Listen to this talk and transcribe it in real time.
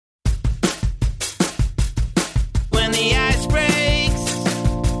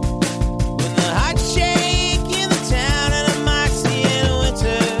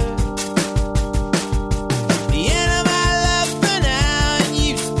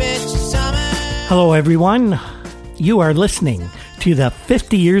Hello, everyone. You are listening to the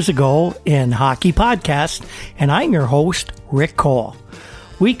 50 Years Ago in Hockey podcast, and I'm your host, Rick Cole.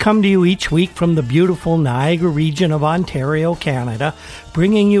 We come to you each week from the beautiful Niagara region of Ontario, Canada,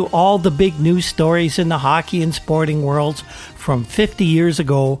 bringing you all the big news stories in the hockey and sporting worlds from 50 years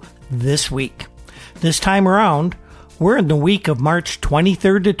ago this week. This time around, we're in the week of March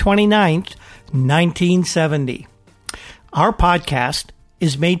 23rd to 29th, 1970. Our podcast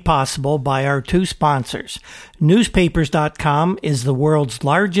is made possible by our two sponsors. Newspapers.com is the world's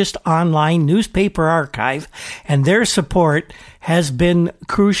largest online newspaper archive, and their support has been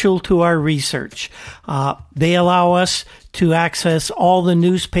crucial to our research. They allow us to access all the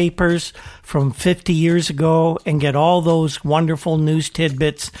newspapers from 50 years ago and get all those wonderful news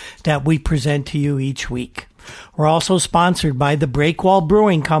tidbits that we present to you each week. We're also sponsored by the Breakwall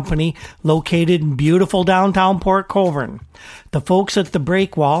Brewing Company, located in beautiful downtown Port Colborne. The folks at the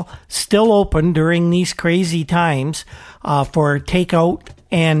Breakwall, still open during these crazy times for takeout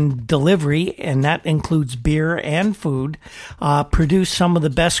and delivery, and that includes beer and food, produce some of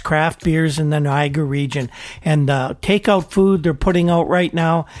the best craft beers in the Niagara region. And the takeout food they're putting out right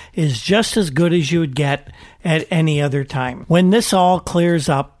now is just as good as you would get at any other time. When this all clears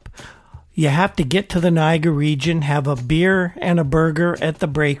up, you have to get to the Niagara region, have a beer and a burger at the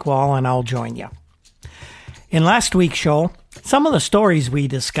Breakwall, and I'll join you. In last week's show, some of the stories we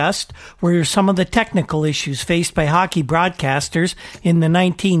discussed were some of the technical issues faced by hockey broadcasters in the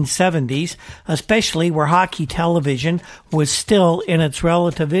 1970s, especially where hockey television was still in its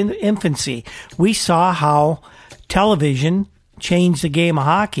relative infancy. We saw how television changed the game of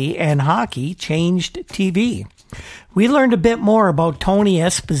hockey and hockey changed TV. We learned a bit more about Tony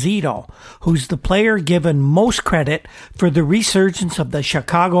Esposito, who's the player given most credit for the resurgence of the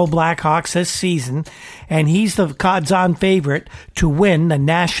Chicago Blackhawks this season, and he's the odds-on favorite to win the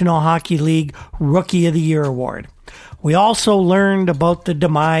National Hockey League Rookie of the Year award. We also learned about the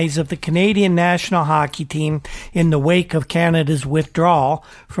demise of the Canadian national hockey team in the wake of Canada's withdrawal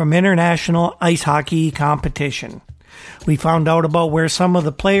from international ice hockey competition. We found out about where some of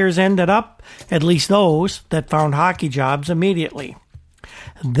the players ended up, at least those that found hockey jobs immediately.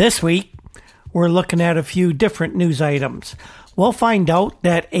 This week, we're looking at a few different news items. We'll find out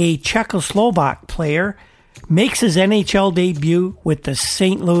that a Czechoslovak player makes his NHL debut with the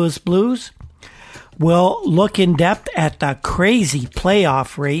St. Louis Blues. We'll look in depth at the crazy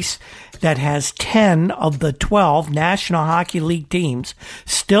playoff race that has 10 of the 12 National Hockey League teams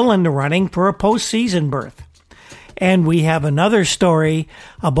still in the running for a postseason berth. And we have another story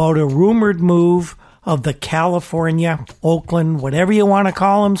about a rumored move of the California, Oakland, whatever you want to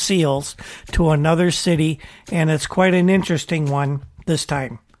call them, Seals, to another city, and it's quite an interesting one this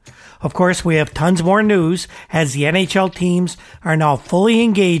time. Of course, we have tons more news as the NHL teams are now fully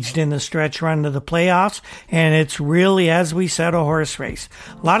engaged in the stretch run to the playoffs, and it's really, as we said, a horse race.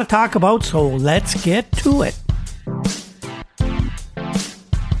 A lot to talk about, so let's get to it.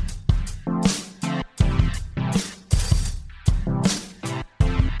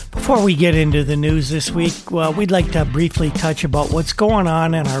 Before we get into the news this week, we'd like to briefly touch about what's going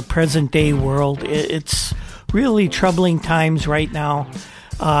on in our present-day world. It's really troubling times right now.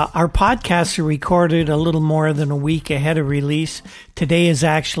 Our podcasts are recorded a little more than a week ahead of release. Today is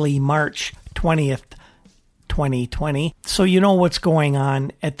actually March 20th, 2020. So you know what's going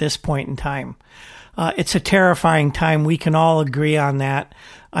on at this point in time. It's a terrifying time. We can all agree on that.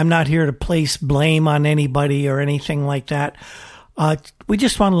 I'm not here to place blame on anybody or anything like that. We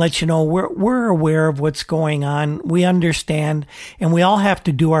just want to let you know we're aware of what's going on. We understand, and we all have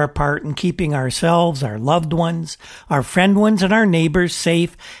to do our part in keeping ourselves, our loved ones, our friend ones, and our neighbors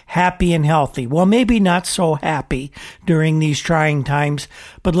safe, happy, and healthy. Well, maybe not so happy during these trying times,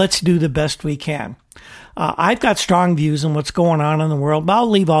 but let's do the best we can. I've got strong views on what's going on in the world, but I'll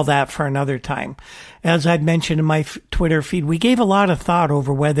leave all that for another time. As I'd mentioned in my Twitter feed, we gave a lot of thought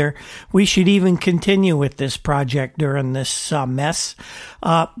over whether we should even continue with this project during this mess.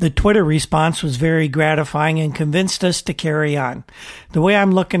 The Twitter response was very gratifying and convinced us to carry on. The way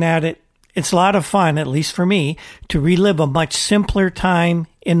I'm looking at it, it's a lot of fun, at least for me, to relive a much simpler time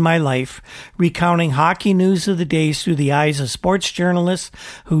in my life, recounting hockey news of the days through the eyes of sports journalists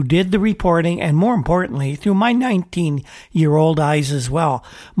who did the reporting, and more importantly, through my 19-year-old eyes as well.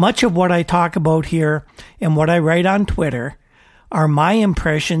 Much of what I talk about here and what I write on Twitter are my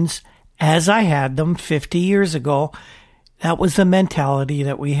impressions as I had them 50 years ago. That was the mentality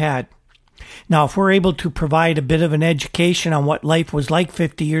that we had. Now, if we're able to provide a bit of an education on what life was like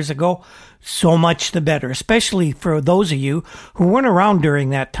 50 years ago, so much the better, especially for those of you who weren't around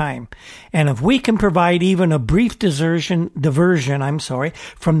during that time. And if we can provide even a brief diversion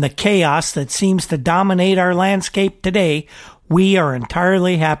from the chaos that seems to dominate our landscape today, we are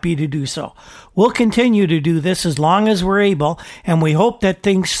entirely happy to do so. We'll continue to do this as long as we're able, and we hope that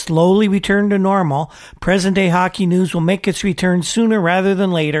things slowly return to normal. Present-day hockey news will make its return sooner rather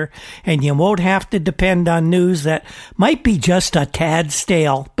than later, and you won't have to depend on news that might be just a tad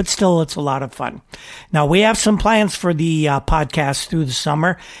stale, but still it's a lot of fun. Now, we have some plans for the podcast through the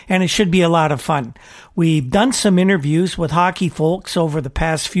summer, and it should be a lot of fun. We've done some interviews with hockey folks over the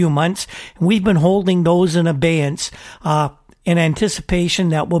past few months, and we've been holding those in abeyance, in anticipation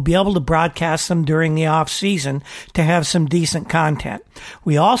that we'll be able to broadcast them during the off season to have some decent content.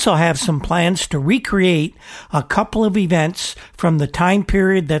 We also have some plans to recreate a couple of events from the time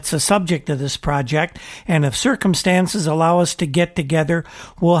period that's the subject of this project, and if circumstances allow us to get together,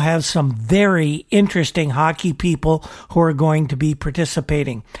 we'll have some very interesting hockey people who are going to be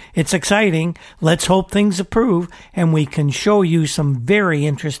participating. It's exciting. Let's hope things improve and we can show you some very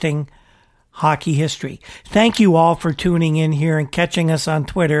interesting hockey history. Thank you all for tuning in here and catching us on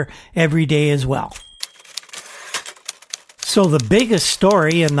Twitter every day as well. So the biggest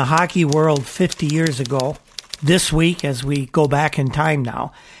story in the hockey world 50 years ago, this week as we go back in time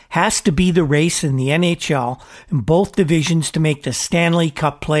now, has to be the race in the NHL in both divisions to make the Stanley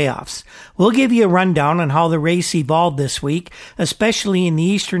Cup playoffs. We'll give you a rundown on how the race evolved this week, especially in the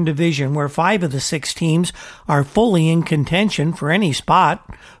Eastern Division, where 5 of the 6 teams are fully in contention for any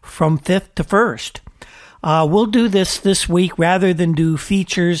spot from 5th to 1st. We'll do this week rather than do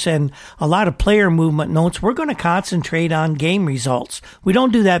features and a lot of player movement notes. We're going to concentrate on game results. We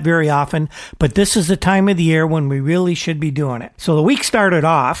don't do that very often, but this is the time of the year when we really should be doing it. So the week started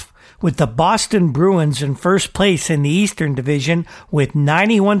off with the Boston Bruins in first place in the Eastern Division with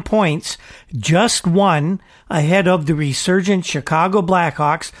 91 points, just one ahead of the resurgent Chicago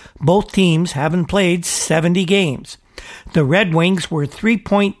Blackhawks, both teams having played 70 games. The Red Wings were 3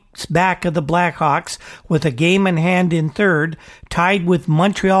 points back of the Blackhawks with a game in hand in third, tied with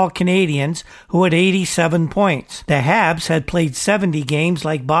Montreal Canadiens, who had 87 points. The Habs had played 70 games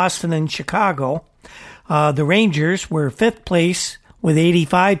like Boston and Chicago. The Rangers were 5th place with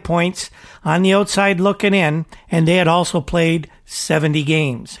 85 points on the outside looking in, and they had also played 70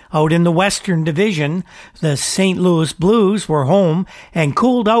 games. Out in the Western Division, the St. Louis Blues were home and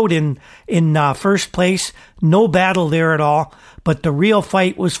cooled out in first place. No battle there at all, but the real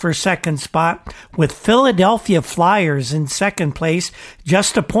fight was for second spot, with Philadelphia Flyers in second place,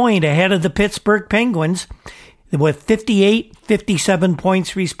 just a point ahead of the Pittsburgh Penguins, with 58, 57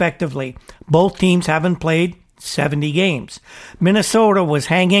 points respectively. Both teams haven't played 70 games. Minnesota was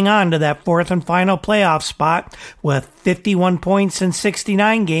hanging on to that 4th and final playoff spot with 51 points in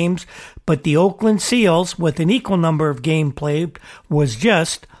 69 games, but the Oakland Seals, with an equal number of games played, was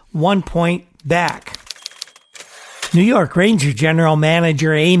just 1 point back. New York Ranger general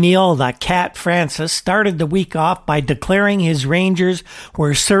manager Emil "the Cat" Francis started the week off by declaring his Rangers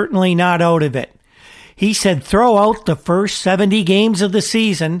were certainly not out of it. He said, throw out the first 70 games of the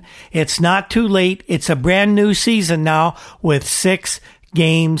season. It's not too late. It's a brand new season now with 6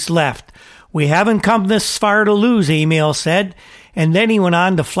 games left. We haven't come this far to lose, Emil said. And then he went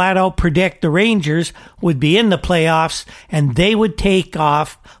on to flat out predict the Rangers would be in the playoffs and they would take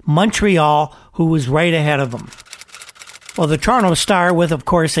off Montreal, who was right ahead of them. Well, the Toronto Star, with, of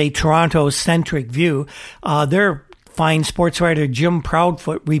course, a Toronto-centric view, their fine sports writer Jim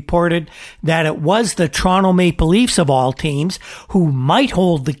Proudfoot reported that it was the Toronto Maple Leafs of all teams who might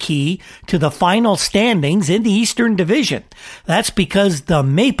hold the key to the final standings in the Eastern Division. That's because the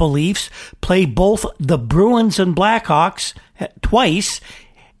Maple Leafs play both the Bruins and Blackhawks twice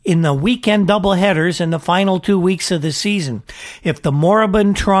in the weekend doubleheaders in the final 2 weeks of the season. If the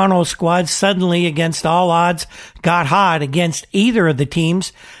moribund Toronto squad suddenly, against all odds, got hot against either of the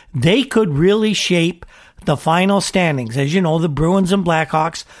teams, they could really shape the final standings. As you know, the Bruins and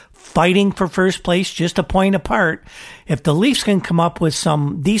Blackhawks fighting for first place, just a point apart. If the Leafs can come up with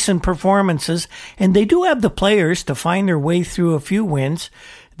some decent performances, and they do have the players to find their way through a few wins,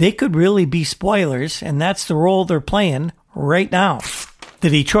 they could really be spoilers, and that's the role they're playing right now. The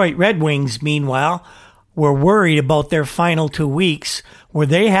Detroit Red Wings, meanwhile, were worried about their final 2 weeks, where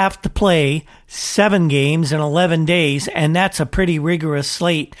they have to play 7 games in 11 days, and that's a pretty rigorous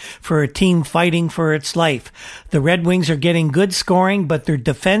slate for a team fighting for its life. The Red Wings are getting good scoring, but their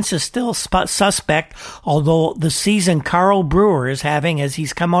defense is still suspect, although the season Carl Brewer is having as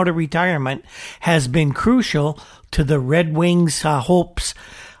he's come out of retirement has been crucial to the Red Wings' hopes.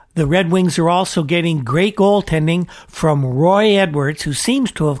 The Red Wings are also getting great goaltending from Roy Edwards, who seems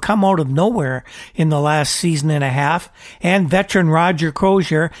to have come out of nowhere in the last season and a half, and veteran Roger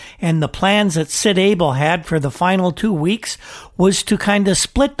Crozier. And the plans that Sid Abel had for the final 2 weeks was to kind of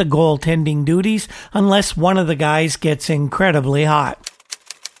split the goaltending duties unless one of the guys gets incredibly hot.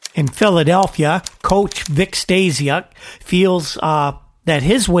 In Philadelphia, coach Vic Stasiuk feels that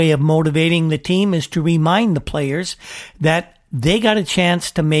his way of motivating the team is to remind the players that they got a chance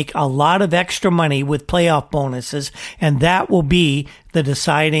to make a lot of extra money with playoff bonuses, and that will be the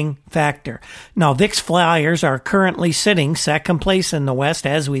deciding factor. Now, Vic's Flyers are currently sitting second place in the West,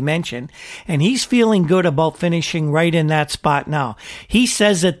 as we mentioned, and he's feeling good about finishing right in that spot now. He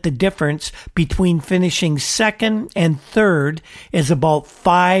says that the difference between finishing second and third is about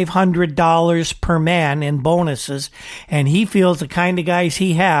 $500 per man in bonuses, and he feels the kind of guys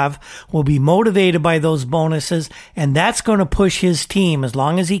he have will be motivated by those bonuses, and that's going to push his team, as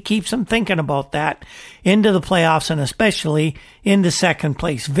long as he keeps them thinking about that, into the playoffs and especially into second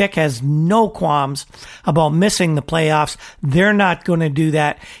place. Vic has no qualms about missing the playoffs. They're not going to do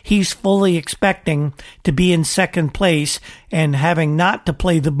that. He's fully expecting to be in second place and having not to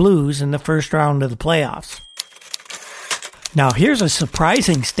play the Blues in the first round of the playoffs. Now, here's a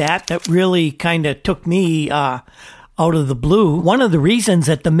surprising stat that really kind of took me out of the blue. One of the reasons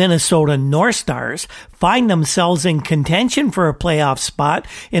that the Minnesota North Stars find themselves in contention for a playoff spot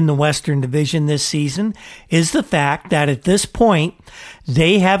in the Western Division this season is the fact that at this point,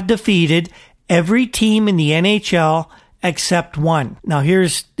 they have defeated every team in the NHL except one. Now,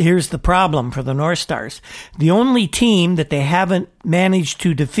 here's the problem for the North Stars. The only team that they haven't managed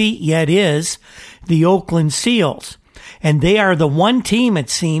to defeat yet is the Oakland Seals. And they are the one team, it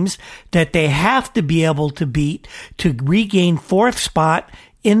seems, that they have to be able to beat to regain fourth spot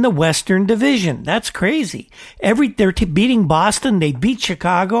in the Western Division. That's crazy. They're beating Boston. They beat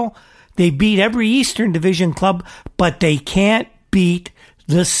Chicago. They beat every Eastern Division club, but they can't beat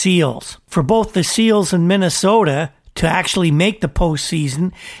the Seals. For both the Seals and Minnesota to actually make the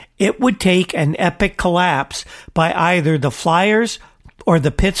postseason, it would take an epic collapse by either the Flyers or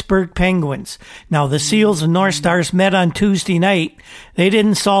the Pittsburgh Penguins. Now, the Seals and North Stars met on Tuesday night. They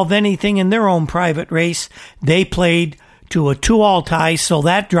didn't solve anything in their own private race. They played to a 2-2 tie, so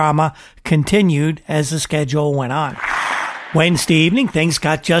that drama continued as the schedule went on. Wednesday evening, things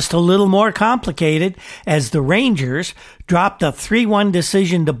got just a little more complicated as the Rangers dropped a 3-1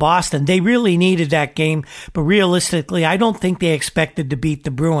 decision to Boston. They really needed that game, but realistically, I don't think they expected to beat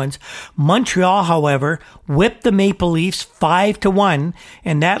the Bruins. Montreal, however, whipped the Maple Leafs 5-1,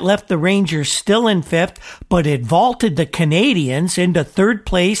 and that left the Rangers still in fifth, but it vaulted the Canadiens into third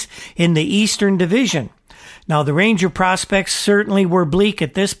place in the Eastern Division. Now, the Ranger prospects certainly were bleak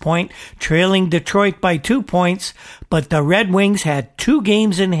at this point, trailing Detroit by 2 points, but the Red Wings had 2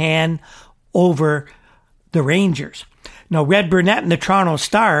 games in hand over the Rangers. Now, Red Burnett and the Toronto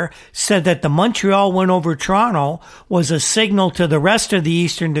Star said that the Montreal win over Toronto was a signal to the rest of the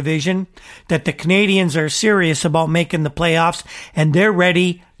Eastern Division that the Canadiens are serious about making the playoffs and they're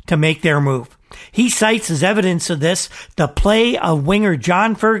ready to make their move. He cites as evidence of this the play of winger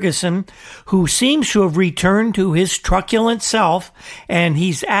John Ferguson, who seems to have returned to his truculent self, and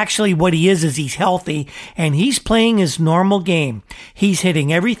he's actually what he is he's healthy, and he's playing his normal game. He's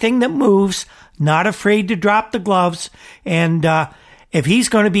hitting everything that moves, not afraid to drop the gloves, and if he's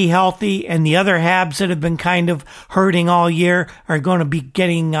going to be healthy and the other Habs that have been kind of hurting all year are going to be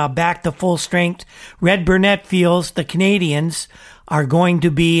getting back to full strength, Red Burnett feels the Canadiens are going to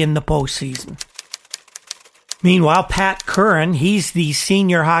be in the postseason. Meanwhile, Pat Curran, he's the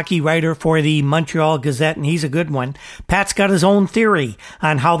senior hockey writer for the Montreal Gazette, and he's a good one. Pat's got his own theory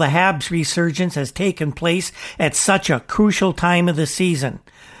on how the Habs resurgence has taken place at such a crucial time of the season.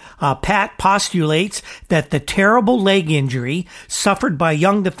 Pat postulates that the terrible leg injury suffered by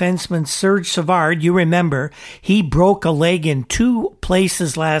young defenseman Serge Savard, you remember, he broke a leg in 2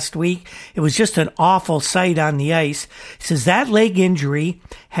 places last week. It was just an awful sight on the ice. He says that leg injury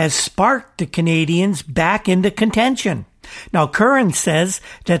has sparked the Canadiens back into contention. Now, Curran says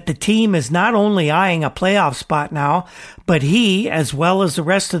that the team is not only eyeing a playoff spot now, but he, as well as the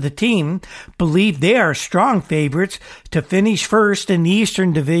rest of the team, believe they are strong favorites to finish first in the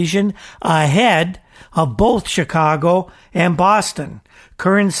Eastern Division ahead of both Chicago and Boston.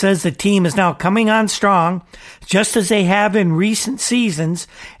 Curran says the team is now coming on strong, just as they have in recent seasons,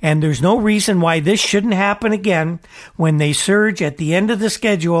 and there's no reason why this shouldn't happen again when they surge at the end of the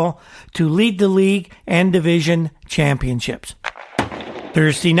schedule to lead the league and division championships.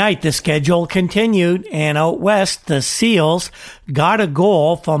 Thursday night, the schedule continued, and out west, the Seals got a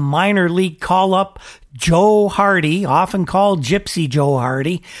goal from minor league call-up Joe Hardy, often called Gypsy Joe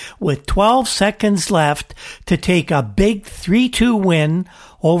Hardy, with 12 seconds left to take a big 3-2 win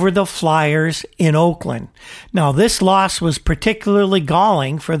over the Flyers in Oakland. Now, this loss was particularly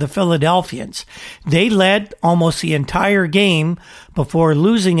galling for the Philadelphians. They led almost the entire game before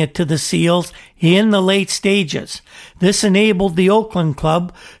losing it to the Seals in the late stages. This enabled the Oakland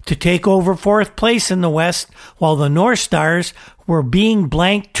club to take over fourth place in the West, while the North Stars were being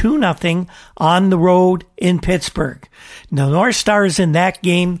blanked 2-0 on the road in Pittsburgh. The North Stars in that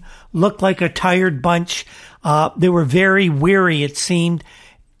game looked like a tired bunch. They were very weary, it seemed.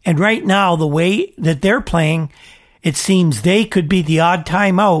 And right now, the way that they're playing, it seems they could be the odd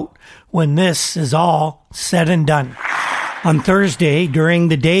time out when this is all said and done. On Thursday, during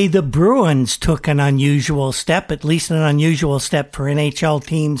the day, the Bruins took an unusual step, at least an unusual step for NHL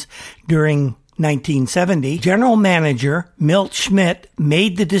teams during 1970. General Manager Milt Schmidt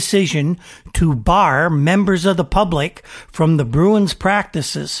made the decision to bar members of the public from the Bruins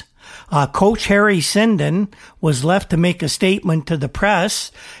practices. Coach Harry Sinden was left to make a statement to the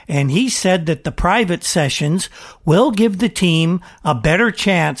press, and he said that the private sessions will give the team a better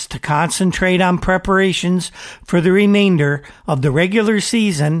chance to concentrate on preparations for the remainder of the regular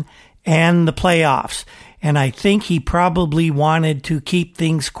season and the playoffs. And I think he probably wanted to keep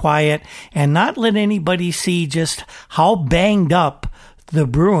things quiet and not let anybody see just how banged up the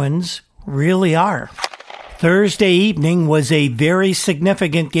Bruins really are. Thursday evening was a very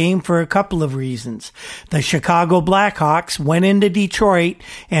significant game for a couple of reasons. The Chicago Blackhawks went into Detroit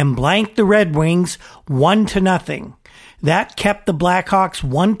and blanked the Red Wings 1-0. That kept the Blackhawks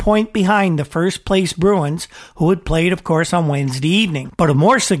 1 point behind the first place Bruins, who had played, of course, on Wednesday evening. But of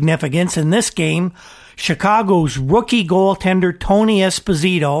more significance in this game, Chicago's rookie goaltender Tony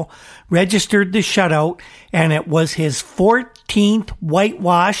Esposito registered the shutout, and it was his 14th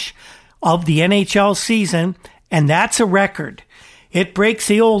whitewash of the NHL season, and that's a record. It breaks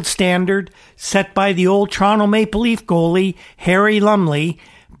the old standard set by the old Toronto Maple Leaf goalie Harry Lumley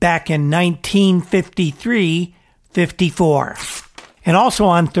back in 1953-54. And also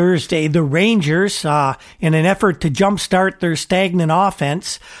on Thursday, the Rangers, in an effort to jumpstart their stagnant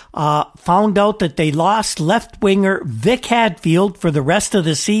offense, found out that they lost left winger Vic Hadfield for the rest of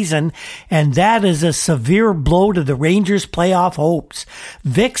the season, and that is a severe blow to the Rangers' playoff hopes.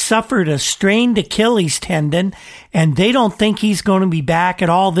 Vic suffered a strained Achilles tendon, and they don't think he's going to be back at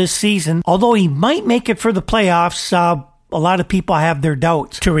all this season, although he might make it for the playoffs. A lot of people have their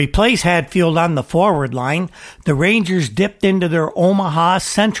doubts. To replace Hadfield on the forward line, the Rangers dipped into their Omaha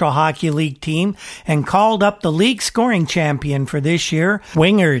Central Hockey League team and called up the league scoring champion for this year,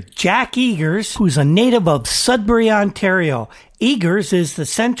 winger Jack Eagers, who's a native of Sudbury, Ontario. Eagers is the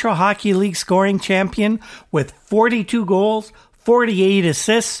Central Hockey League scoring champion with 42 goals, 48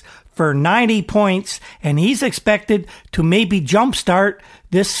 assists, for 90 points, and he's expected to maybe jumpstart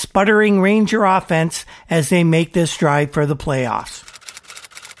this sputtering Ranger offense as they make this drive for the playoffs.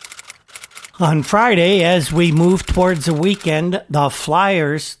 On Friday, as we move towards the weekend, the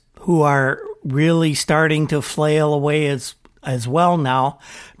Flyers, who are really starting to flail away as well now,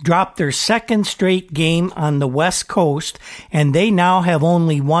 dropped their second straight game on the West Coast, and they now have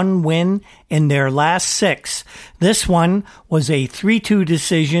only one win in their last 6. This one was a 3-2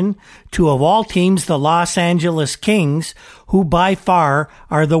 decision to, of all teams, the Los Angeles Kings, who by far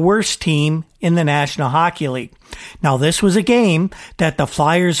are the worst team in the National Hockey League. Now, this was a game that the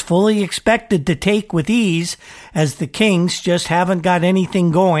Flyers fully expected to take with ease, as the Kings just haven't got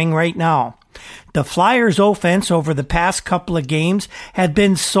anything going right now. The Flyers' offense over the past couple of games had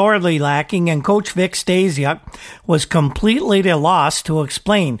been sorely lacking, and Coach Vic Stasiuk was completely at a loss to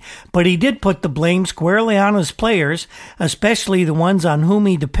explain. But he did put the blame squarely on his players, especially the ones on whom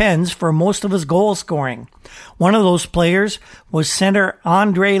he depends for most of his goal scoring. One of those players was center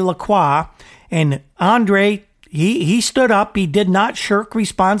Andre Lacroix, and Andre He stood up. He did not shirk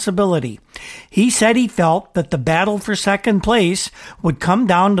responsibility. He said he felt that the battle for second place would come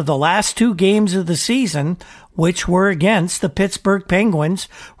down to the last 2 games of the season, which were against the Pittsburgh Penguins,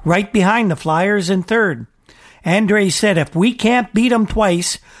 right behind the Flyers in third. Andre said, if we can't beat them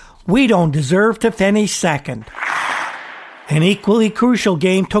twice, we don't deserve to finish second. An equally crucial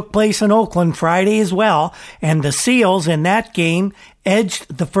game took place in Oakland Friday as well, and the Seals in that game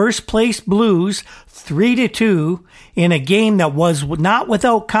edged the first place Blues 3-2 in a game that was not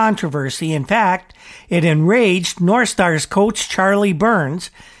without controversy. In fact, it enraged North Stars coach Charlie Burns,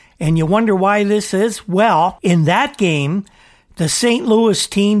 and you wonder why this is? Well, in that game, the St. Louis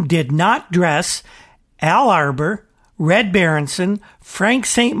team did not dress Al Arbour, Red Berenson, Frank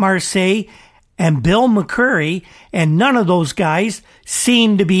St. Marseille, and Bill McCurry, and none of those guys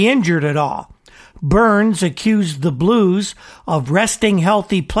seemed to be injured at all. Burns accused the Blues of resting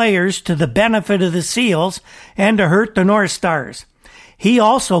healthy players to the benefit of the Seals and to hurt the North Stars. He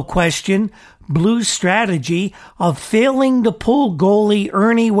also questioned Blues' strategy of failing to pull goalie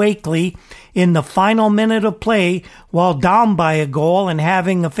Ernie Wakely in the final minute of play while down by a goal and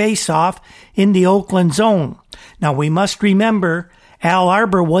having a face-off in the Oakland zone. Now, we must remember Al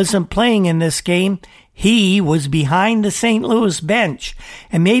Arbour wasn't playing in this game. He was behind the St. Louis bench,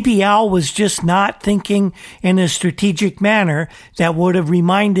 and maybe Al was just not thinking in a strategic manner that would have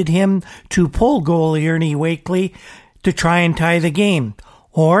reminded him to pull goalie Ernie Wakely to try and tie the game.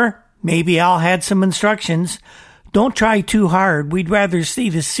 Or maybe Al had some instructions. Don't try too hard. We'd rather see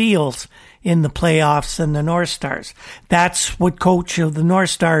the Seals in the playoffs than the North Stars. That's what coach of the North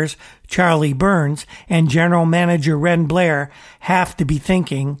Stars, Charlie Burns, and general manager Ren Blair have to be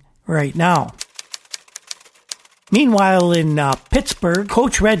thinking right now. Meanwhile, in Pittsburgh,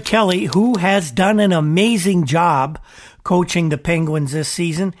 Coach Red Kelly, who has done an amazing job coaching the Penguins this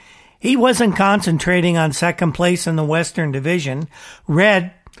season, he wasn't concentrating on second place in the Western Division.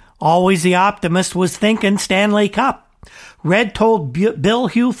 Red, always the optimist, was thinking Stanley Cup. Red told Bill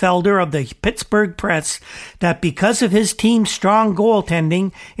Heufelder of the Pittsburgh Press that because of his team's strong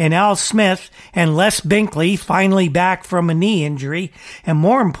goaltending in Al Smith and Les Binkley finally back from a knee injury, and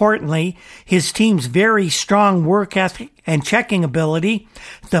more importantly, his team's very strong work ethic and checking ability,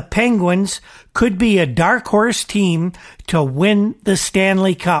 the Penguins could be a dark horse team to win the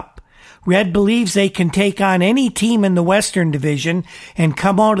Stanley Cup. Red believes they can take on any team in the Western Division and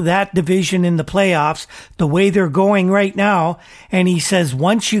come out of that division in the playoffs the way they're going right now. And he says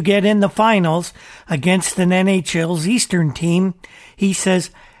once you get in the finals against an NHL's Eastern team, he says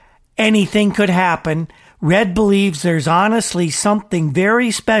anything could happen. Red believes there's honestly something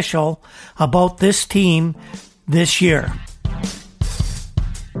very special about this team this year.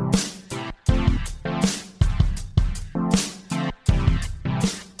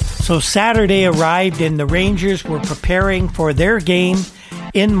 So Saturday arrived and the Rangers were preparing for their game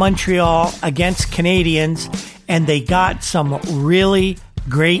in Montreal against Canadiens, and they got some really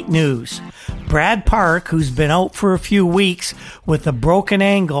great news. Brad Park, who's been out for a few weeks with a broken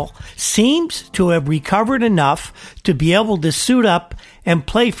ankle, seems to have recovered enough to be able to suit up and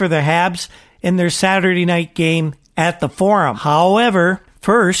play for the Habs in their Saturday night game at the Forum. However,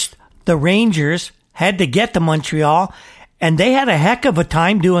 first, the Rangers had to get to Montreal, and they had a heck of a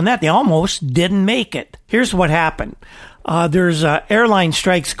time doing that. They almost didn't make it. Here's what happened. There's airline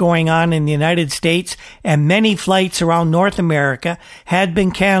strikes going on in the United States, and many flights around North America had been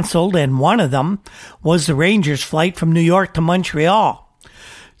canceled, and one of them was the Rangers flight from New York to Montreal.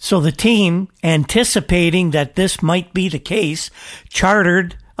 So the team, anticipating that this might be the case,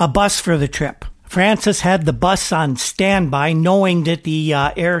 chartered a bus for the trip. Francis had the bus on standby, knowing that the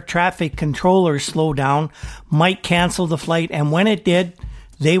air traffic controller slowdown might cancel the flight, and when it did,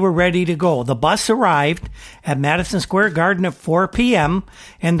 they were ready to go. The bus arrived at Madison Square Garden at 4 p.m.,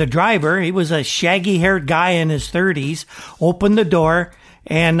 and the driver, he was a shaggy-haired guy in his 30s, opened the door,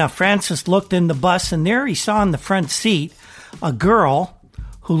 and Francis looked in the bus, and there he saw in the front seat a girl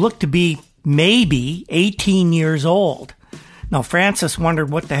who looked to be maybe 18 years old. Now, Francis wondered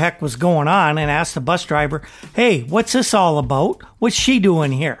what the heck was going on and asked the bus driver, "Hey, what's this all about? What's she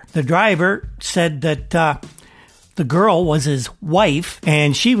doing here?" The driver said that the girl was his wife,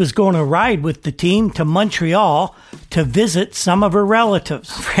 and she was going to ride with the team to Montreal to visit some of her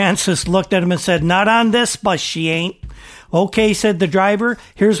relatives. Francis looked at him and said, "Not on this bus, she ain't." "Okay," said the driver,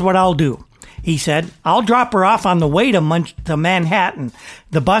 "here's what I'll do." He said, "I'll drop her off on the way to Manhattan."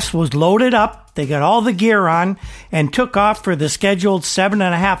 The bus was loaded up. They got all the gear on and took off for the scheduled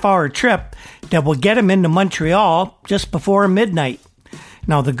 7.5-hour trip that would get them into Montreal just before midnight.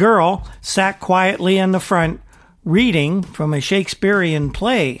 Now, the girl sat quietly in the front, reading from a Shakespearean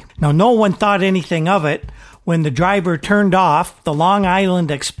play. Now, no one thought anything of it. When the driver turned off the Long Island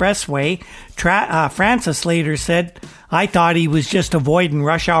Expressway, Francis later said, "I thought he was just avoiding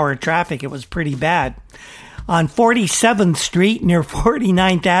rush hour traffic. It was pretty bad." On 47th Street near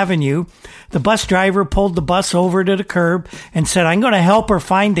 49th Avenue, the bus driver pulled the bus over to the curb and said, "I'm going to help her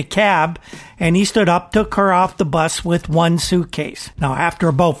find a cab." And he stood up, took her off the bus with one suitcase. Now, after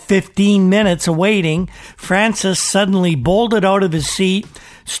about 15 minutes of waiting, Francis suddenly bolted out of his seat,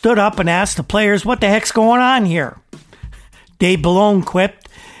 stood up and asked the players, "What the heck's going on here?" Dave Ballone quipped,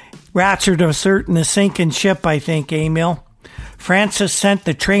 "Rats are deserting the sinking ship, I think, Emil." Francis sent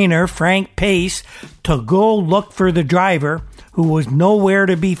the trainer, Frank Pace, to go look for the driver, who was nowhere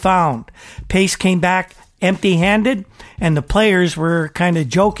to be found. Pace came back empty-handed, and the players were kind of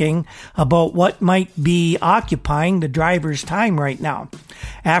joking about what might be occupying the driver's time right now.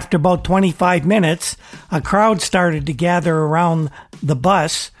 After about 25 minutes, a crowd started to gather around the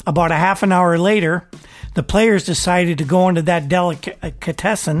bus. About a half an hour later, the players decided to go into that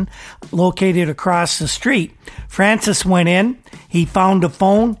delicatessen located across the street. Francis went in. He found a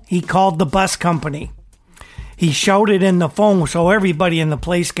phone. He called the bus company. He shouted in the phone so everybody in the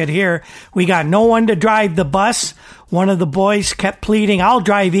place could hear, "We got no one to drive the bus." One of the boys kept pleading, "I'll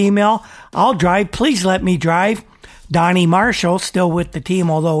drive, Emil. I'll drive. Please let me drive." Donnie Marshall, still with the team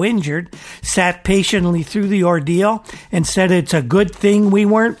although injured, sat patiently through the ordeal and said, "It's a good thing we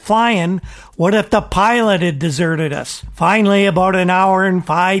weren't flying. What if the pilot had deserted us?" Finally, about an hour and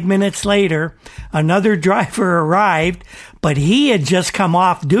 5 minutes later, another driver arrived, but he had just come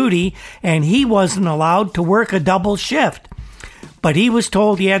off duty and he wasn't allowed to work a double shift. But he was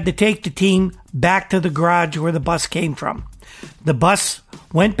told he had to take the team back to the garage where the bus came from. The bus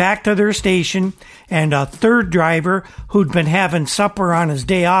went back to their station, and a third driver who'd been having supper on his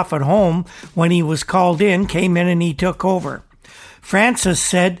day off at home when he was called in came in and he took over. Francis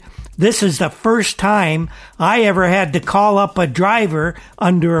said, "This is the first time I ever had to call up a driver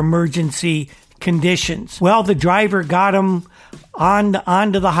under emergency conditions." Well, the driver got him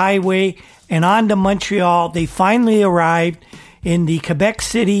onto the highway and onto Montreal. They finally arrived in the Quebec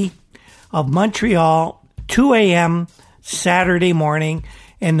City of Montreal, 2 a.m. Saturday morning,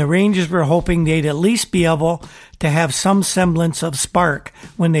 and the Rangers were hoping they'd at least be able to have some semblance of spark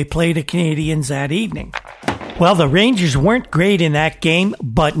when they played the Canadiens that evening. Well, the Rangers weren't great in that game,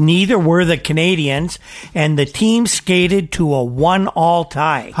 but neither were the Canadiens, and the team skated to a 1-all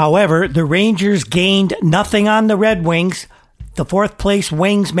tie. However, the Rangers gained nothing on the Red Wings. The fourth-place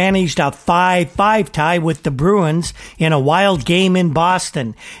Wings managed a 5-5 tie with the Bruins in a wild game in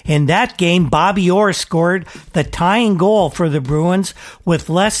Boston. In that game, Bobby Orr scored the tying goal for the Bruins with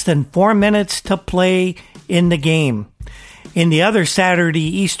less than 4 minutes to play in the game. In the other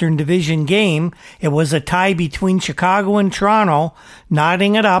Saturday Eastern Division game, it was a tie between Chicago and Toronto,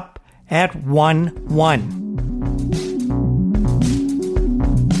 knotting it up at 1-1.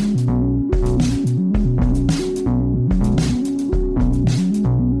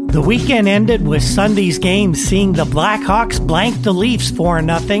 The weekend ended with Sunday's game seeing the Blackhawks blank the Leafs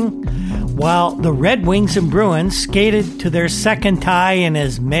 4-0, while the Red Wings and Bruins skated to their second tie in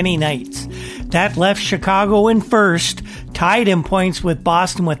as many nights. That left Chicago in first, tied in points with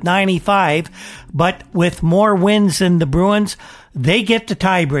Boston with 95, but with more wins than the Bruins, they get the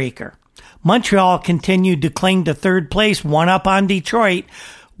tiebreaker. Montreal continued to cling to third place, one up on Detroit,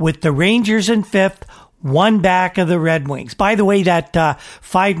 with the Rangers in fifth, one back of the Red Wings. By the way, that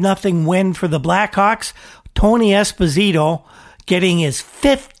 5-0 win for the Blackhawks, Tony Esposito getting his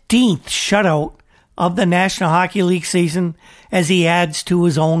 15th shutout of the National Hockey League season as he adds to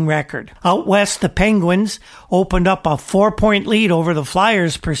his own record. Out west, the Penguins opened up a 4-point lead over the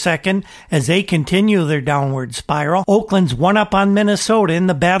Flyers per second as they continue their downward spiral. Oakland's one up on Minnesota in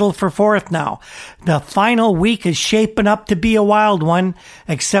the battle for fourth now. The final week is shaping up to be a wild one,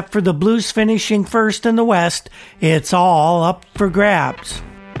 except for the Blues finishing first in the West. It's all up for grabs.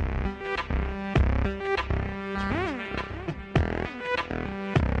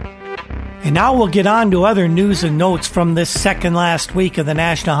 And now we'll get on to other news and notes from this second last week of the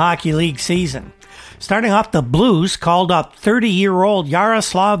National Hockey League season. Starting off, the Blues called up 30-year-old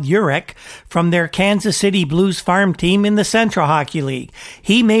Yaroslav Jurek from their Kansas City Blues farm team in the Central Hockey League.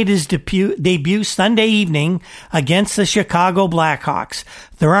 He made his debut Sunday evening against the Chicago Blackhawks.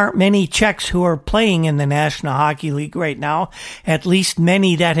 There aren't many Czechs who are playing in the National Hockey League right now, at least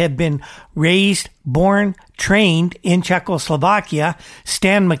many that have been raised, born, trained in Czechoslovakia.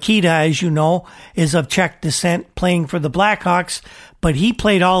 Stan Mikita, as you know, is of Czech descent playing for the Blackhawks, but he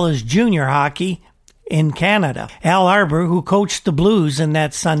played all his junior hockey in Canada. Al Arbour, who coached the Blues in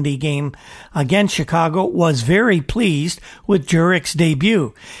that Sunday game against Chicago, was very pleased with Jurek's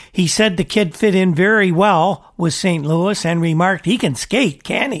debut. He said the kid fit in very well with St. Louis and remarked, "He can skate,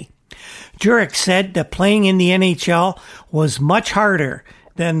 can he?" Jurek said that playing in the NHL was much harder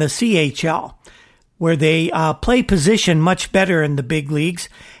than the CHL, where they play position much better in the big leagues,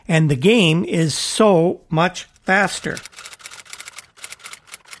 and the game is so much faster.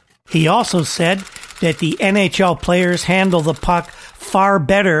 He also said that the NHL players handle the puck far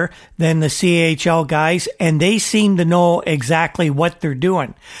better than the CHL guys, and they seem to know exactly what they're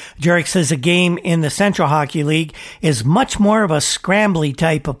doing. Jurek says a game in the Central Hockey League is much more of a scrambly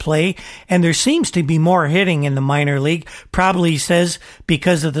type of play, and there seems to be more hitting in the minor league, probably, he says,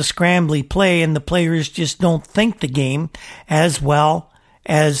 because of the scrambly play, and the players just don't think the game as well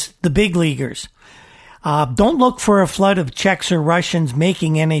as the big leaguers. Don't look for a flood of Czechs or Russians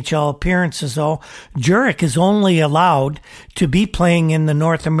making NHL appearances, though. Jurek is only allowed to be playing in the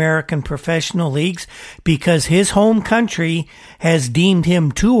North American professional leagues because his home country has deemed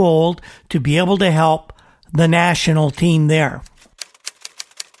him too old to be able to help the national team there.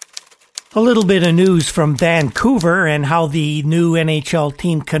 A little bit of news from Vancouver and how the new NHL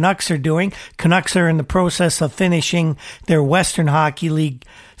team Canucks are doing. Canucks are in the process of finishing their Western Hockey League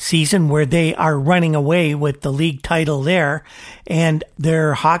season where they are running away with the league title there. And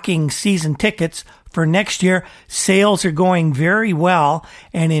their hockey season tickets for next year, sales are going very well.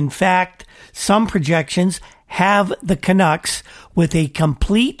 And in fact, some projections have the Canucks with a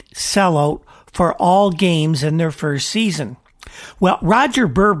complete sellout for all games in their first season. Well, Roger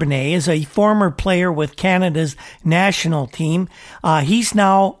Bourbonnais is a former player with Canada's national team. He's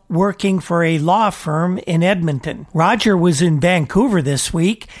now working for a law firm in Edmonton. Roger was in Vancouver this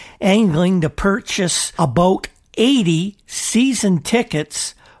week, angling to purchase about 80 season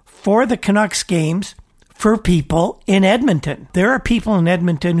tickets for the Canucks games for people in Edmonton. There are people in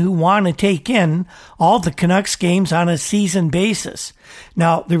Edmonton who want to take in all the Canucks games on a season basis.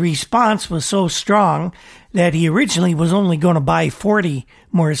 Now, the response was so strong that he originally was only going to buy 40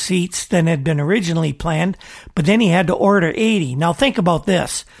 more seats than had been originally planned, but then he had to order 80. Now, think about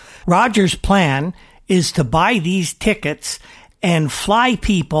this. Roger's plan is to buy these tickets and fly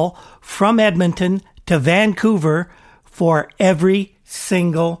people from Edmonton to Vancouver for every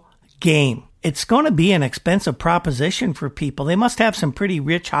single game. It's going to be an expensive proposition for people. They must have some pretty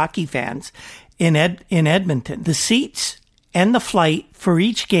rich hockey fans in Edmonton. The seats and the flight for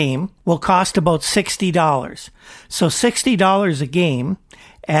each game will cost about $60. So $60 a game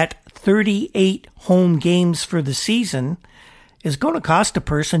at 38 home games for the season is going to cost a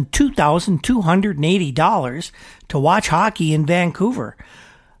person $2,280 to watch hockey in Vancouver.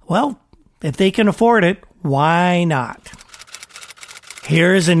 Well, if they can afford it, why not?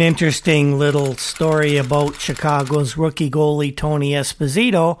 Here's an interesting little story about Chicago's rookie goalie Tony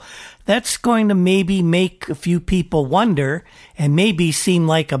Esposito that's going to maybe make a few people wonder and maybe seem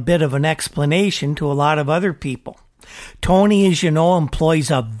like a bit of an explanation to a lot of other people. Tony, as you know, employs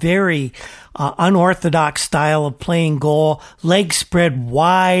a very unorthodox style of playing goal, legs spread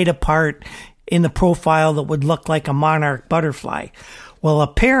wide apart in the profile that would look like a monarch butterfly. Well,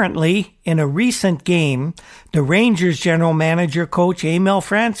 apparently, in a recent game, the Rangers general manager, coach Emil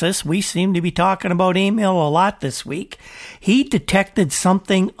Francis, we seem to be talking about Emil a lot this week, he detected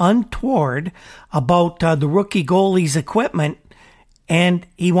something untoward about the rookie goalie's equipment, and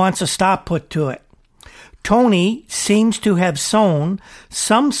he wants a stop put to it. Tony seems to have sewn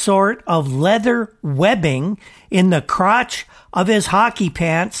some sort of leather webbing in the crotch of his hockey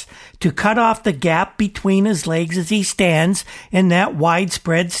pants to cut off the gap between his legs as he stands in that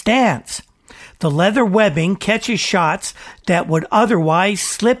widespread stance. The leather webbing catches shots that would otherwise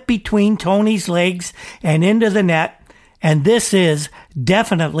slip between Tony's legs and into the net, and this is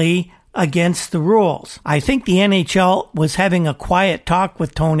definitely against the rules. I think the NHL was having a quiet talk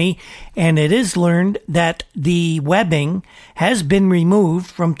with Tony, and it is learned that the webbing has been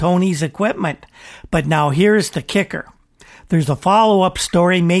removed from Tony's equipment. But now here's the kicker. There's a follow-up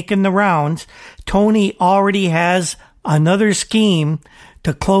story making the rounds. Tony already has another scheme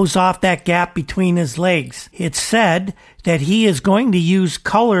to close off that gap between his legs. It's said that he is going to use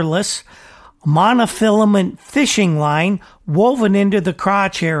colorless monofilament fishing line woven into the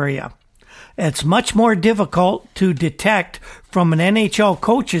crotch area. It's much more difficult to detect from an NHL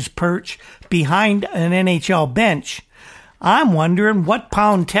coach's perch behind an NHL bench. I'm wondering what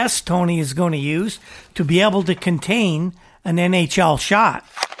pound test Tony is going to use to be able to contain an NHL shot.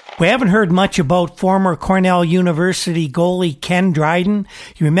 We haven't heard much about former Cornell University goalie Ken Dryden.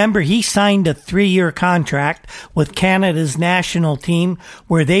 You remember he signed a 3-year contract with Canada's national team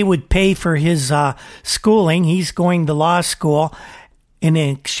where they would pay for his schooling. He's going to law school in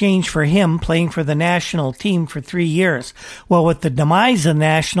exchange for him playing for the national team for 3 years. Well, with the demise of the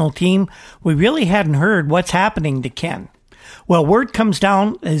national team, we really hadn't heard what's happening to Ken. Well, word comes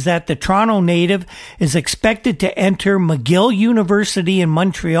down is that the Toronto native is expected to enter McGill University in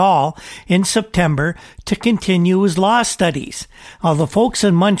Montreal in September to continue his law studies. The folks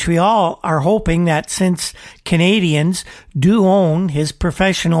in Montreal are hoping that since Canadians do own his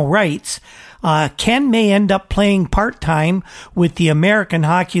professional rights, Ken may end up playing part-time with the American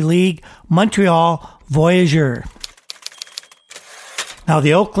Hockey League Montreal Voyageurs. Now,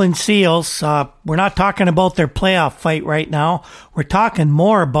 the Oakland Seals, we're not talking about their playoff fight right now. We're talking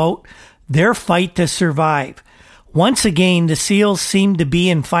more about their fight to survive. Once again, the Seals seem to be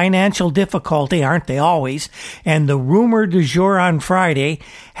in financial difficulty, aren't they always? And the rumor du jour on Friday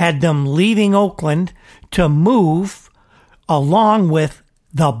had them leaving Oakland to move along with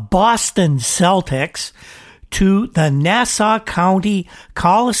the Boston Celtics to the Nassau County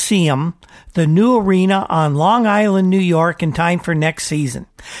Coliseum, the new arena on Long Island, New York, in time for next season.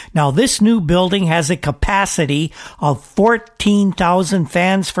 Now, this new building has a capacity of 14,000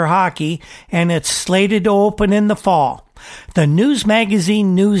 fans for hockey, and it's slated to open in the fall. The news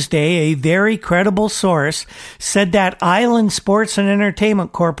magazine Newsday, a very credible source, said that Island Sports and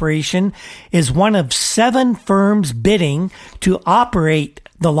Entertainment Corporation is one of 7 firms bidding to operate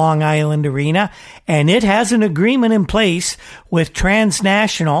the Long Island Arena, and it has an agreement in place with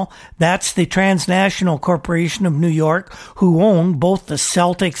Transnational. That's the Transnational Corporation of New York, who own both the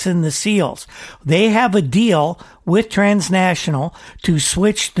Celtics and the Seals. They have a deal with Transnational to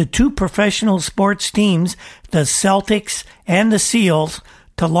switch the 2 professional sports teams, the Celtics and the Seals,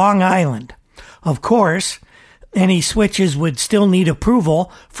 to Long Island. Of course, any switches would still need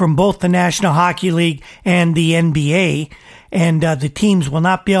approval from both the National Hockey League and the NBA, and the teams will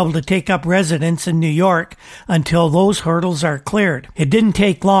not be able to take up residence in New York until those hurdles are cleared. It didn't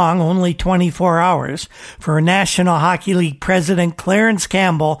take long, only 24 hours, for National Hockey League President Clarence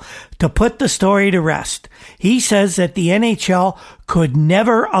Campbell to put the story to rest. He says that the NHL could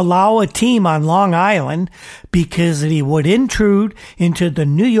never allow a team on Long Island because he would intrude into the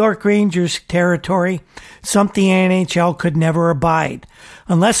New York Rangers territory, something the NHL could never abide.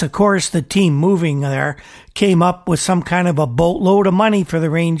 Unless, of course, the team moving there came up with some kind of a boatload of money for the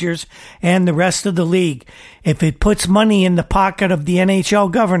Rangers and the rest of the league. If it puts money in the pocket of the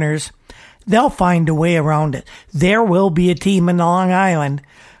NHL governors, they'll find a way around it. There will be a team in Long Island.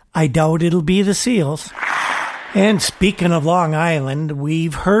 I doubt it'll be the Seals. And speaking of Long Island,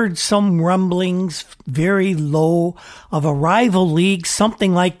 we've heard some rumblings, very low, of a rival league,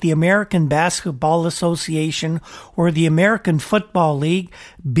 something like the American Basketball Association or the American Football League,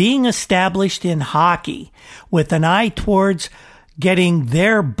 being established in hockey with an eye towards getting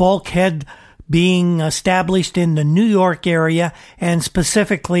their bulkhead being established in the New York area and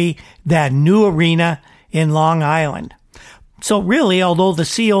specifically that new arena in Long Island. So really, although the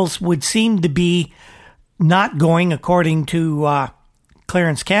Seals would seem to be not going, according to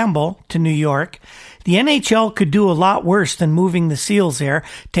Clarence Campbell, to New York, the NHL could do a lot worse than moving the Seals there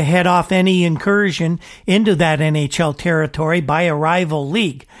to head off any incursion into that NHL territory by a rival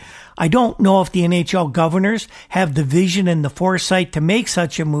league. I don't know if the NHL governors have the vision and the foresight to make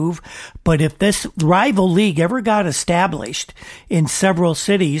such a move, but if this rival league ever got established in several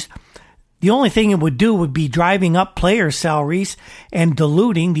cities, the only thing it would do would be driving up player salaries and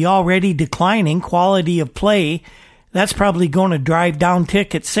diluting the already declining quality of play. That's probably going to drive down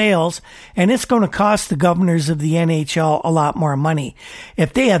ticket sales, and it's going to cost the governors of the NHL a lot more money.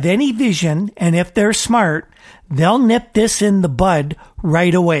 If they have any vision, and if they're smart, they'll nip this in the bud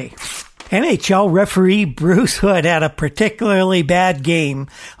right away. NHL referee Bruce Hood had a particularly bad game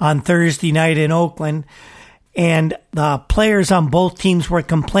on Thursday night in Oakland, and the players on both teams were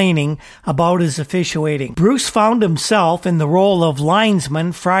complaining about his officiating. Bruce found himself in the role of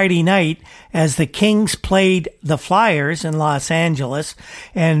linesman Friday night as the Kings played the Flyers in Los Angeles,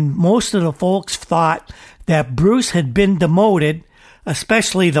 and most of the folks thought that Bruce had been demoted,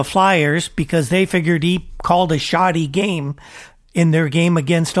 especially the Flyers, because they figured he called a shoddy game in their game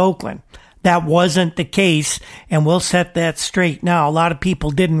against Oakland. That wasn't the case, and we'll set that straight now. A lot of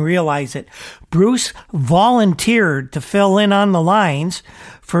people didn't realize it. Bruce volunteered to fill in on the lines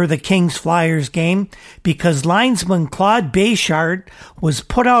for the Kings-Flyers game because linesman Claude Béchard was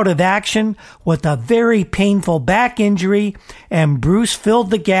put out of action with a very painful back injury, and Bruce filled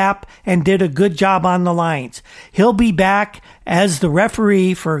the gap and did a good job on the lines. He'll be back as the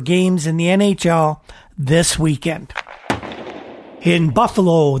referee for games in the NHL this weekend. In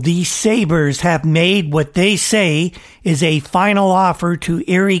Buffalo, the Sabres have made what they say is a final offer to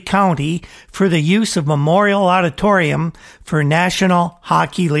Erie County for the use of Memorial Auditorium for National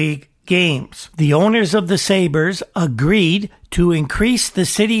Hockey League games. The owners of the Sabres agreed to increase the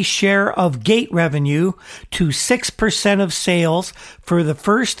city's share of gate revenue to 6% of sales for the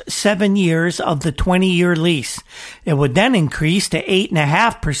first 7 years of the 20-year lease. It would then increase to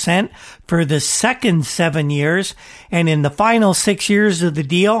 8.5% for the second 7 years, and in the final 6 years of the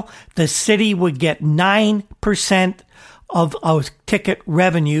deal, the city would get 9% of ticket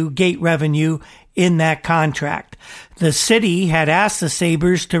revenue, gate revenue, in that contract. The city had asked the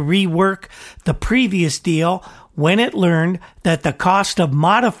Sabres to rework the previous deal when it learned that the cost of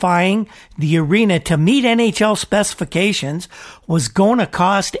modifying the arena to meet NHL specifications was going to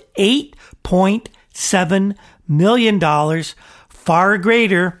cost $8.6 $6.7 million, far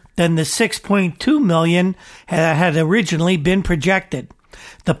greater than the $6.2 million had originally been projected.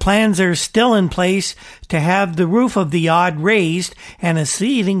 The plans are still in place to have the roof of the yard raised and a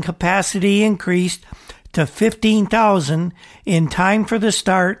seating capacity increased to 15,000 in time for the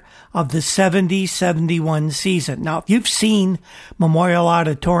start of the 70-71 season. Now, if you've seen Memorial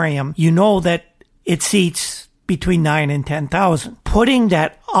Auditorium, you know that it seats between 9,000 and 10,000. Putting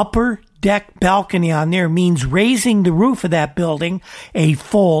that upper deck balcony on there means raising the roof of that building a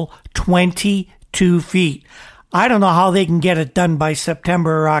full 22 feet. I don't know how they can get it done by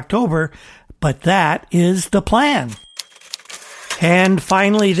September or October, but that is the plan. And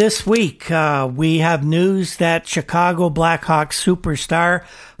finally this week, we have news that Chicago Blackhawks superstar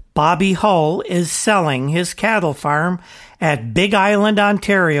Bobby Hull is selling his cattle farm at Big Island,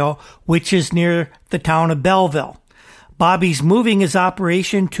 Ontario, which is near the town of Belleville. Bobby's moving his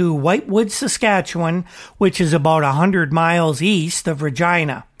operation to Whitewood, Saskatchewan, which is about 100 miles east of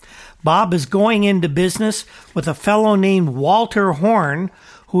Regina. Bob is going into business with a fellow named Walter Horn,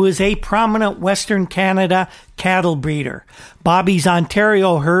 who is a prominent Western Canada cattle breeder. Bobby's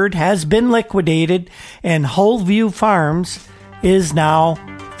Ontario herd has been liquidated, and Hullview Farms is now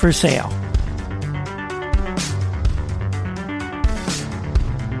for sale.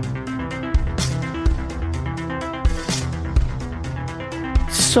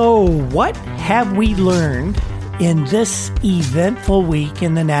 So, what have we learned in this eventful week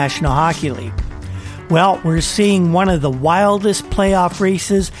in the National Hockey League? Well, we're seeing one of the wildest playoff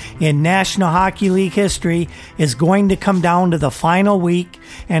races in National Hockey League history is going to come down to the final week.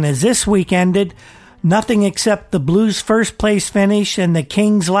 And as this week ended, nothing except the Blues' first place finish and the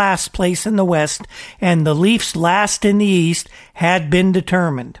Kings' last place in the West and the Leafs' last in the East had been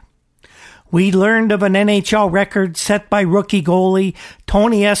determined. We learned of an NHL record set by rookie goalie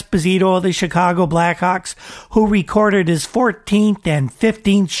Tony Esposito of the Chicago Blackhawks, who recorded his 14th and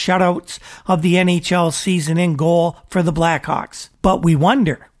 15th shutouts of the NHL season in goal for the Blackhawks. But we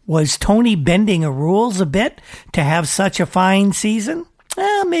wonder, was Tony bending the rules a bit to have such a fine season?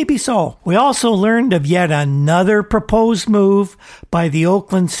 Maybe so. We also learned of yet another proposed move by the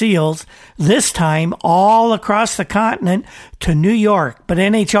Oakland Seals, this time all across the continent to New York. But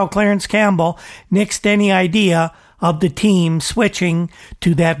NHL Clarence Campbell nixed any idea of the team switching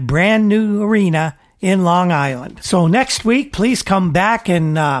to that brand new arena in Long Island. So next week, please come back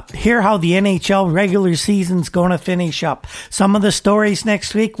and hear how the NHL regular season's going to finish up. Some of the stories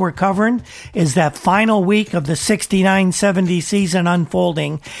next week we're covering is that final week of the 69-70 season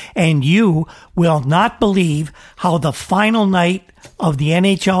unfolding, and you will not believe how the final night of the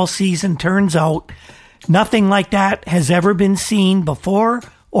NHL season turns out. Nothing like that has ever been seen before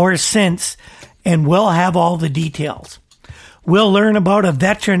or since, and we'll have all the details. We'll learn about a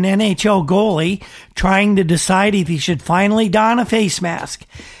veteran NHL goalie trying to decide if he should finally don a face mask.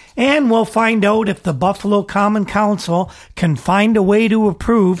 And we'll find out if the Buffalo Common Council can find a way to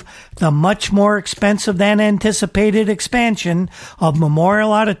approve the much more expensive than anticipated expansion of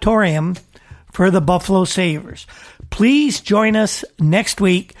Memorial Auditorium for the Buffalo Sabres. Please join us next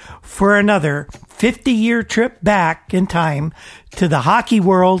week for another 50-year trip back in time to the hockey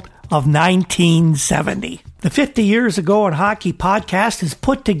world of 1970. The 50 Years Ago in Hockey podcast is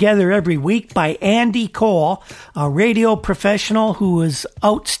put together every week by Andy Cole, a radio professional who is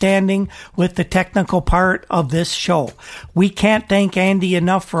outstanding with the technical part of this show. We can't thank Andy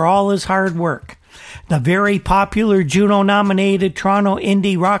enough for all his hard work. The very popular Juno-nominated Toronto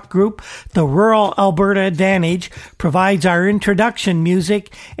indie rock group, the Rural Alberta Advantage, provides our introduction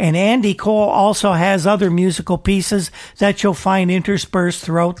music, and Andy Cole also has other musical pieces that you'll find interspersed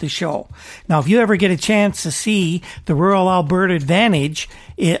throughout the show. Now, if you ever get a chance to see the Rural Alberta Advantage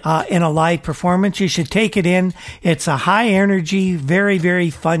in a live performance, you should take it in. It's a high-energy, very, very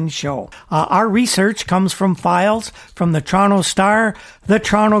fun show. Our research comes from files from the Toronto Star, the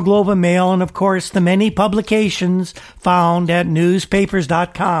Toronto Globe and Mail, and, of course, the many publications found at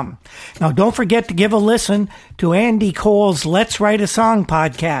newspapers.com. Now, don't forget to give a listen to Andy Cole's Let's Write a Song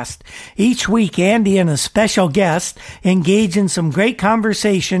podcast. Each week, Andy and a special guest engage in some great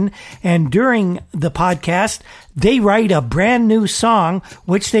conversation, and during the podcast, they write a brand new song,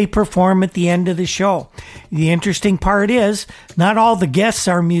 which they perform at the end of the show. The interesting part is, not all the guests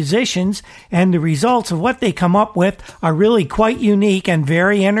are musicians, and the results of what they come up with are really quite unique and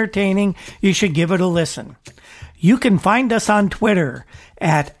very entertaining. You should give it a listen. You can find us on Twitter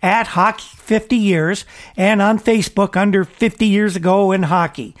at Hockey 50 Years and on Facebook under 50 Years Ago in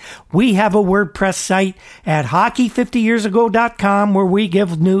Hockey. We have a WordPress site at hockey50yearsago.com where we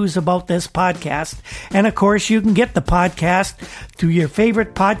give news about this podcast. And of course, you can get the podcast through your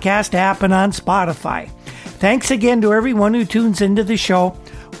favorite podcast app and on Spotify. Thanks again to everyone who tunes into the show.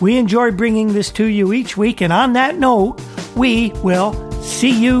 We enjoy bringing this to you each week. And on that note, we will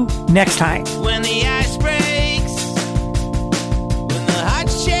see you next time. When the ice breaks